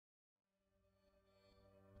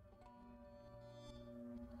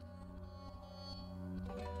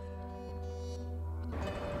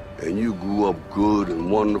and you grew up good and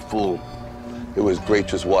wonderful, it was great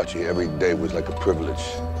just watching. Every day was like a privilege.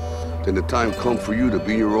 Then the time come for you to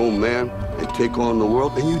be your own man and take on the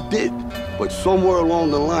world, and you did. But somewhere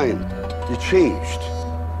along the line, you changed.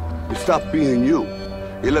 You stopped being you.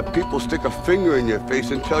 You let people stick a finger in your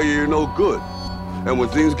face and tell you you're no good. And when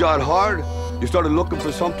things got hard, you started looking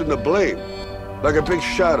for something to blame, like a big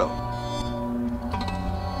shadow.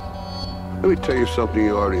 Let me tell you something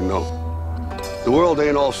you already know. The world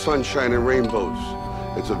ain't all sunshine and rainbows.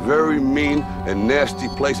 It's a very mean and nasty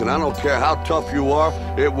place, and I don't care how tough you are,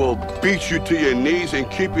 it will beat you to your knees and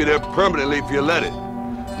keep you there permanently if you let it.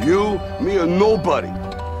 You, me, or nobody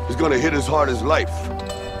is gonna hit as hard as life.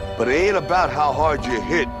 But it ain't about how hard you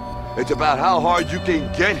hit. It's about how hard you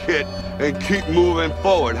can get hit and keep moving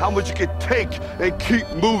forward. How much you can take and keep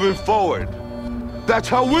moving forward. That's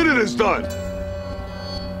how winning is done.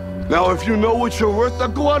 Now, if you know what you're worth, now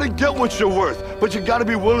go out and get what you're worth. But you gotta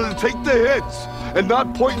be willing to take the hits and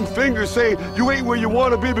not pointing fingers saying you ain't where you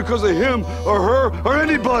wanna be because of him or her or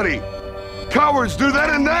anybody. Cowards do that,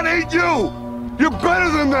 and that ain't you. You're better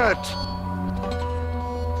than that.